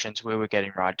concentrations, we were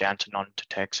getting right down to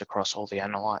non-detects across all the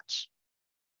analytes.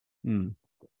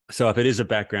 So if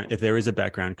there is a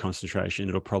background concentration,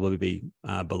 it'll probably be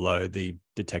below the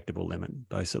detectable limit,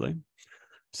 basically.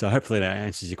 So hopefully that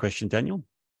answers your question, Daniel.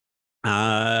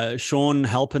 Sean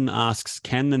Halpin asks,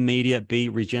 can the media be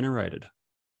regenerated?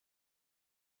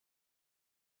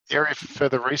 Area for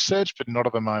further research, but not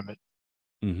at the moment.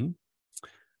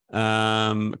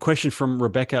 Question from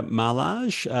Rebecca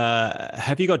Marlage.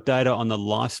 Have you got data on the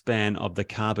lifespan of the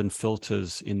carbon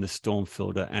filters in the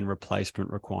StormFilter and replacement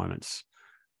requirements?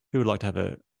 Who would like to have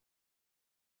a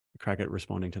crack at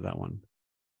responding to that one?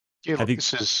 Yeah, look,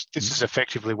 this is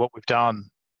effectively what we've done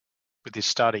with this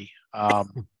study.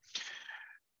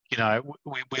 We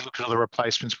looked at all the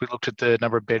replacements. We looked at the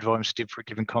number of bed volumes we did for a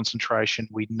given concentration.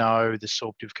 We know the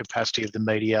sorptive capacity of the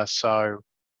media. So,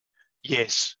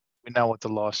 yes, we know what the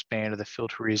lifespan of the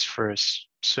filter is for a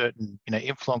certain,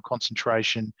 influent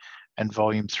concentration and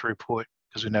volume throughput,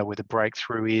 because we know where the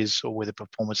breakthrough is or where the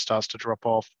performance starts to drop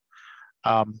off.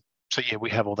 So, yeah,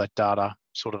 we have all that data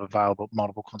sort of available at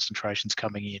multiple concentrations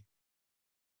coming in.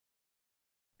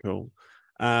 Cool.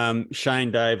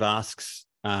 Shane Dave asks,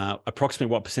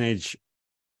 approximately what percentage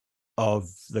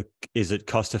is it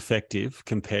cost effective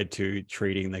compared to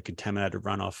treating the contaminated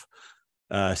runoff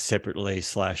separately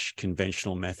 /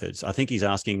 conventional methods? I think he's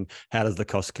asking, how does the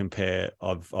cost compare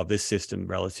of this system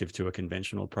relative to a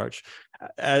conventional approach?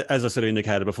 As I sort of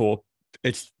indicated before,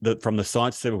 it's from the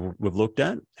sites that we've looked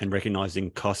at, and recognizing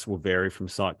costs will vary from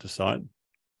site to site.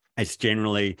 It's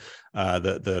generally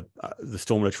the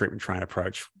stormwater treatment train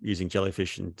approach using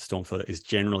jellyfish and StormFilter is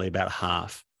generally about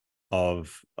half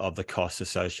of the costs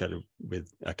associated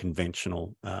with a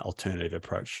conventional alternative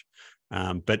approach.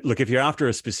 But look, if you're after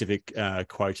a specific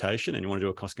quotation and you want to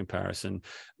do a cost comparison,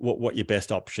 what your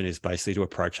best option is basically to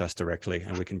approach us directly,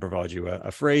 and we can provide you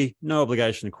a free, no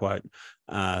obligation quote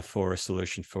for a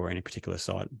solution for any particular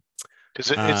site.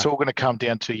 Because it's all going to come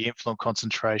down to your influent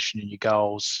concentration and your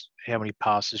goals, how many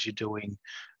passes you're doing,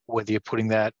 whether you're putting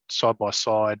that side by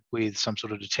side with some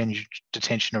sort of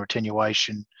detention or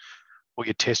attenuation, or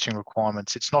your testing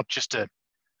requirements. It's not just a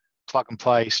plug and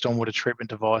play stormwater treatment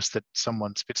device that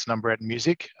someone spits a number out in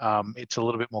music. It's a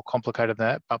little bit more complicated than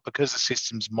that, but because the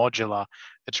system's modular,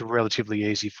 it's relatively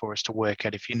easy for us to work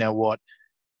out. If you know what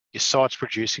your site's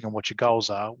producing and what your goals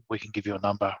are, we can give you a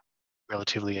number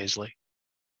relatively easily.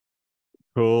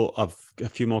 Cool. I've a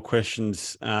few more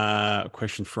questions. A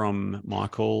question from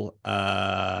Michael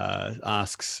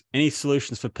asks, any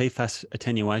solutions for PFAS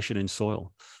attenuation in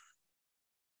soil?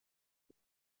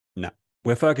 No,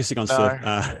 we're focusing on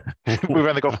No. We've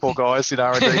only got 4 guys in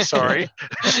R&D, sorry.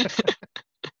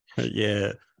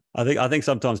 Yeah, I think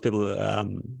sometimes people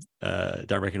don't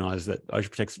recognise that Ocean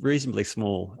Protect's reasonably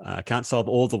small. Can't solve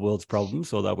all the world's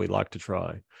problems, although we like to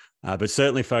try. But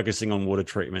certainly focusing on water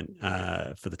treatment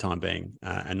for the time being,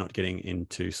 and not getting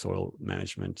into soil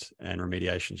management and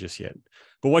remediation just yet.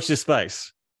 But watch this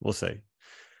space. We'll see.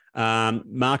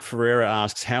 Mark Ferreira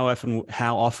asks, how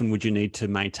often would you need to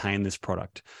maintain this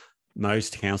product?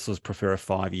 Most councils prefer a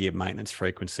 5-year maintenance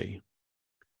frequency.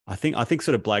 I think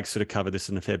sort of Blake sort of covered this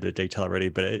in a fair bit of detail already,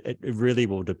 but it really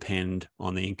will depend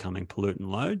on the incoming pollutant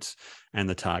loads and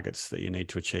the targets that you need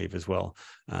to achieve as well.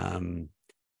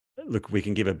 Look, we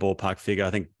can give a ballpark figure.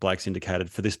 I think Blake's indicated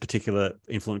for this particular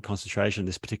influent concentration,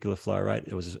 this particular flow rate,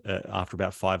 it was after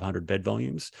about 500 bed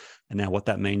volumes. And now what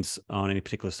that means on any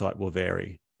particular site will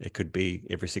vary. It could be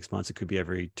every 6 months. It could be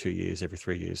every 2 years, every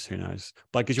 3 years. Who knows?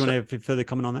 Blake, did you want to have further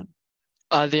comment on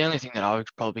that? The only thing that I would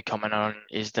probably comment on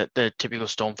is that the typical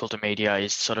storm filter media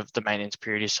is sort of the maintenance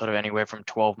period is sort of anywhere from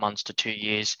 12 months to 2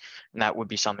 years. And that would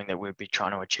be something that we'd be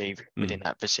trying to achieve within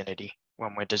that vicinity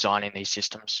when we're designing these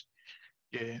systems.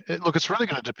 Yeah, look, it's really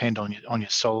going to depend on your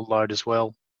solar load as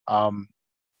well.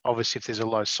 Obviously, if there's a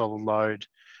low solar load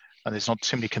and there's not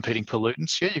too many competing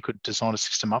pollutants, yeah, you could design a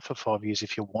system up for 5 years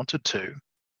if you wanted to.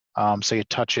 So you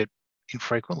touch it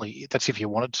infrequently. That's if you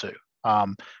wanted to.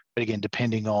 But again,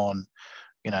 depending on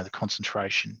the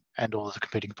concentration and all of the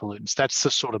competing pollutants, that's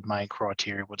the sort of main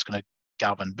criteria what's going to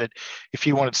govern. But if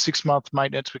you wanted 6-month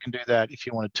maintenance, we can do that. If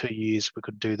you wanted 2 years, we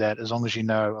could do that. As long as you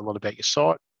know a lot about your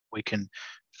site, we can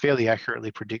fairly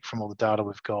accurately predict from all the data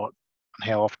we've got on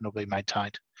how often it'll be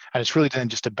maintained. And it's really then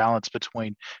just a balance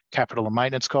between capital and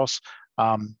maintenance costs,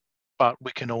 but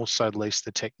we can also lease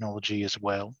the technology as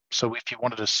well. So if you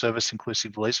wanted a service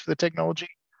inclusive lease for the technology,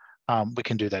 we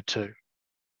can do that too.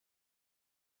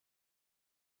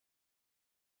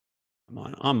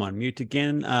 I'm on mute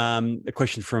again. A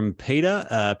question from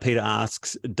Peter. Peter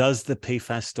asks, does the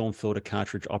PFAS storm filter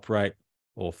cartridge operate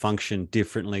or function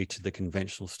differently to the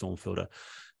conventional storm filter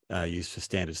used for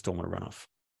standard stormwater runoff?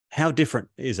 How different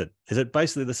is it? Is it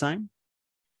basically the same?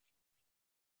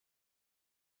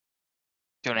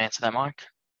 Do you want to answer that, Mike?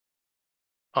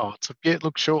 Oh, yeah,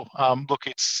 look, sure. Look,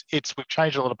 we've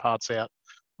changed a lot of parts out,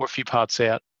 or a few parts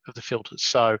out of the filters.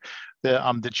 So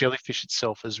the jellyfish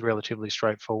itself is relatively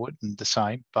straightforward and the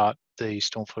same, but the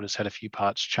storm filters had a few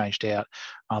parts changed out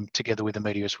together with the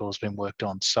media as well has been worked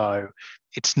on. So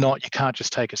it's not, you can't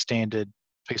just take a standard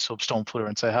piece of storm filter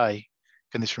and say, hey,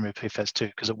 can this remove PFAS too?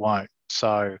 Because it won't.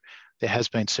 So there has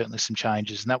been certainly some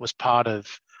changes, and that was part of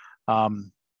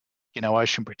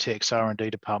Ocean Protect's R&D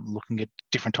department looking at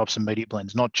different types of media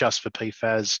blends, not just for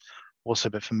PFAS, also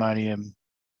but for ammonium,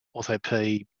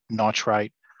 ortho-P,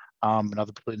 nitrate, and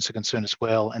other pollutants are concerned as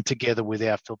well, and together with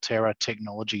our Filterra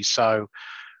technology. So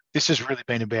this has really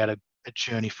been about a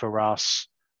journey for us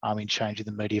in changing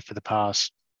the media for the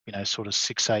past, sort of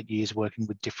 6-8 years, working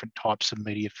with different types of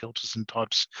media filters and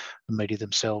types of media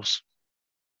themselves.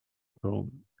 Cool.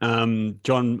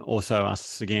 John also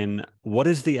asks again, what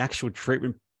is the actual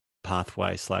treatment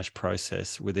pathway /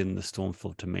 process within the storm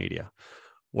filter media?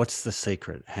 What's the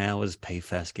secret? How is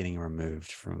PFAS getting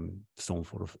removed from the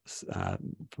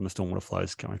stormwater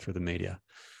flows going through the media?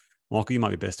 Michael, you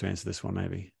might be best to answer this one,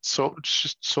 maybe. So it's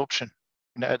just absorption,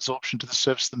 adsorption to the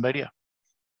surface of the media.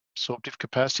 Absorptive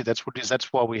capacity, that's what it is.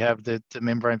 That's why we have the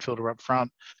membrane filter up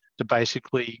front to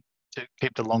basically to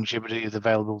keep the longevity of the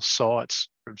available sites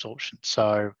for absorption.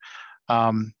 So,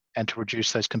 and to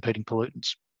reduce those competing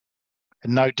pollutants.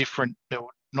 And no different,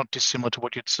 not dissimilar to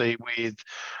what you'd see with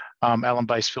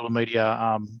alum-based filter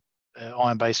media,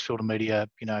 iron-based filter media,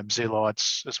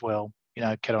 zeolites as well,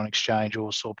 cation exchange or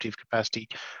absorptive capacity.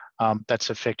 That's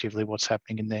effectively what's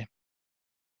happening in there.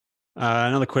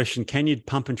 Another question, can you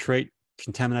pump and treat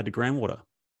contaminated groundwater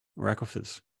or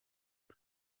aquifers?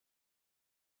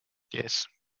 Yes.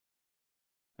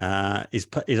 Is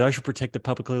Ocean Protect a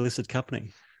publicly listed company?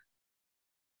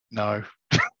 No.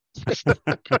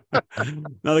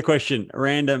 Another question,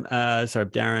 random.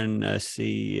 Darren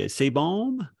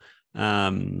Seabaum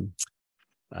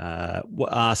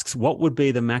asks, what would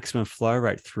be the maximum flow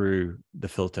rate through the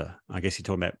filter? I guess you're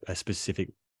talking about a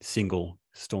specific single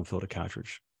StormFilter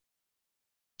cartridge?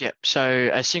 Yep. So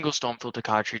a single StormFilter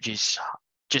cartridge is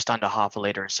just under half a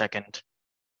litre a second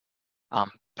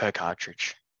per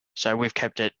cartridge. So we've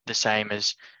kept it the same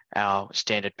as our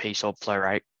standard PSORB flow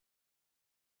rate.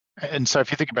 And so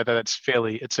if you think about that,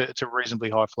 it's a reasonably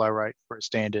high flow rate for a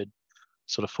standard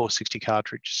sort of 460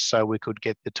 cartridge. So we could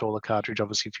get the taller cartridge,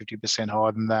 obviously 50%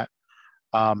 higher than that.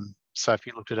 So if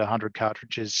you looked at 100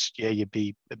 cartridges, yeah, you'd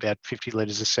be about 50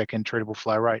 litres a second treatable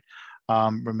flow rate,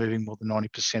 removing more than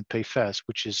 90% PFAS,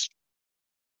 which is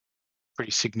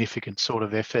pretty significant sort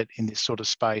of effort in this sort of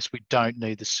space. We don't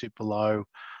need the super low,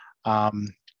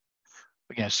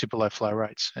 super low flow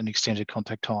rates and extended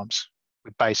contact times. We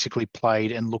basically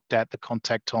played and looked at the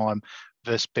contact time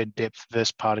versus bed depth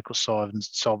versus particle size and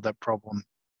solved that problem.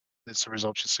 That's the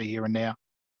results you see here and now.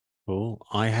 Cool.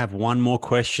 I have one more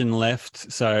question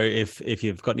left. So if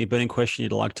you've got any burning question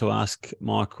you'd like to ask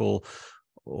Michael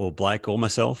or Blake or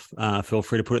myself, feel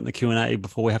free to put it in the Q&A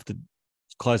before we have to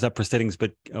close up proceedings.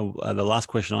 But the last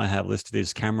question I have listed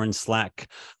is Cameron Slack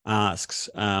asks,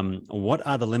 what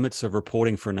are the limits of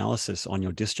reporting for analysis on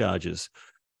your discharges?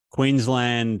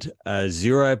 Queensland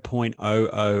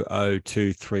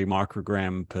 0.00023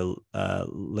 microgram per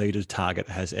litre target.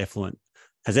 Has effluent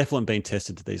been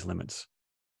tested to these limits?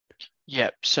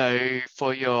 Yep. So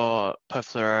for your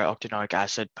perfluorooctanoic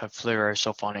acid,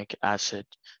 perfluorosulfonic acid,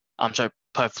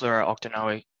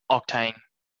 perfluorooctane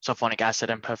sulfonic acid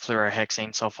and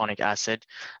perfluorohexene sulfonic acid,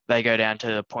 they go down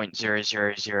to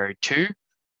 0.0002.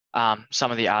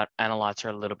 Some of the analytes are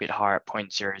a little bit higher at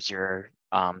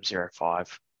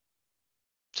 0.0005.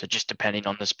 So just depending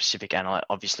on the specific analyte,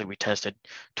 obviously we tested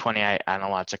 28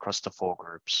 analytes across the 4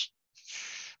 groups.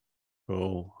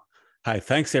 Cool. Hey,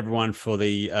 thanks everyone for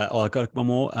the. I got one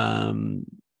more. One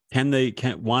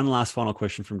last final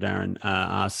question from Darren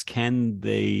asks: Can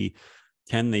it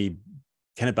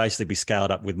basically be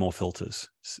scaled up with more filters?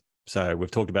 So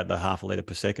we've talked about the half a litre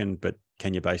per second, but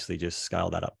can you basically just scale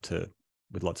that up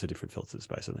with lots of different filters,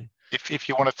 basically? If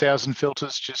you want 1,000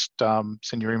 filters, just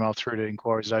send your email through to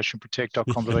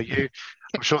inquiries@oceanprotect.com.au.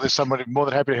 I'm sure there's somebody more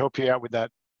than happy to help you out with that.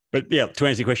 But yeah, to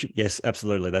answer your question, yes,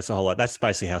 absolutely. That's a whole lot. That's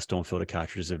basically how StormFilter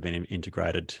cartridges have been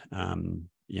integrated.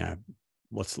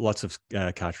 Lots of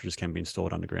cartridges can be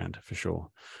installed underground for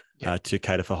sure, to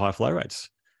cater for high flow rates.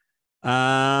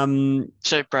 So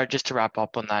Brad, just to wrap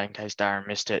up on that in case Darren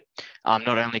missed it, not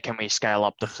only can we scale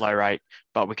up the flow rate,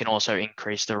 but we can also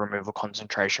increase the removal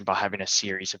concentration by having a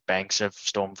series of banks of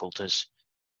storm filters.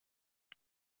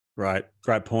 Right.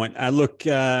 Great point. Look,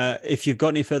 if you've got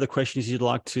any further questions you'd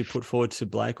like to put forward to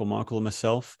Blake or Michael or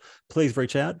myself, please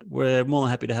reach out. We're more than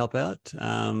happy to help out.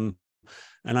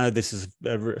 I know this is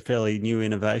a fairly new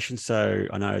innovation, so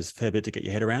I know it's a fair bit to get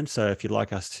your head around. So if you'd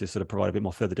like us to sort of provide a bit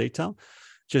more further detail,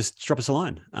 just drop us a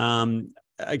line.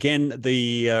 Again,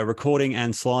 the recording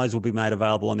and slides will be made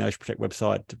available on the Ocean Protect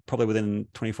website probably within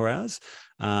 24 hours.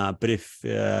 But if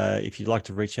you'd like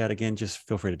to reach out again, just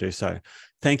feel free to do so.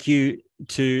 Thank you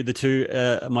to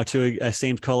my two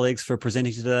esteemed colleagues for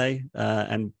presenting today,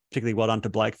 and particularly well done to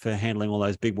Blake for handling all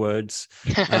those big words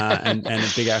and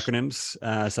big acronyms.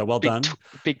 So well done.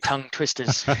 Big tongue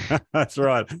twisters. That's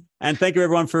right. And thank you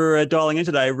everyone for dialing in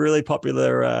today. Really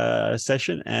popular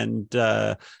session, and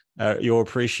your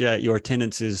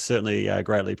attendance is certainly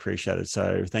greatly appreciated.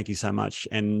 So thank you so much,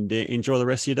 and enjoy the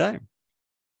rest of your day.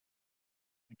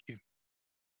 Thank you.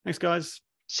 Thanks, guys.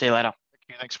 See you later. Thank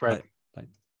you. Thanks, Brad. Bye.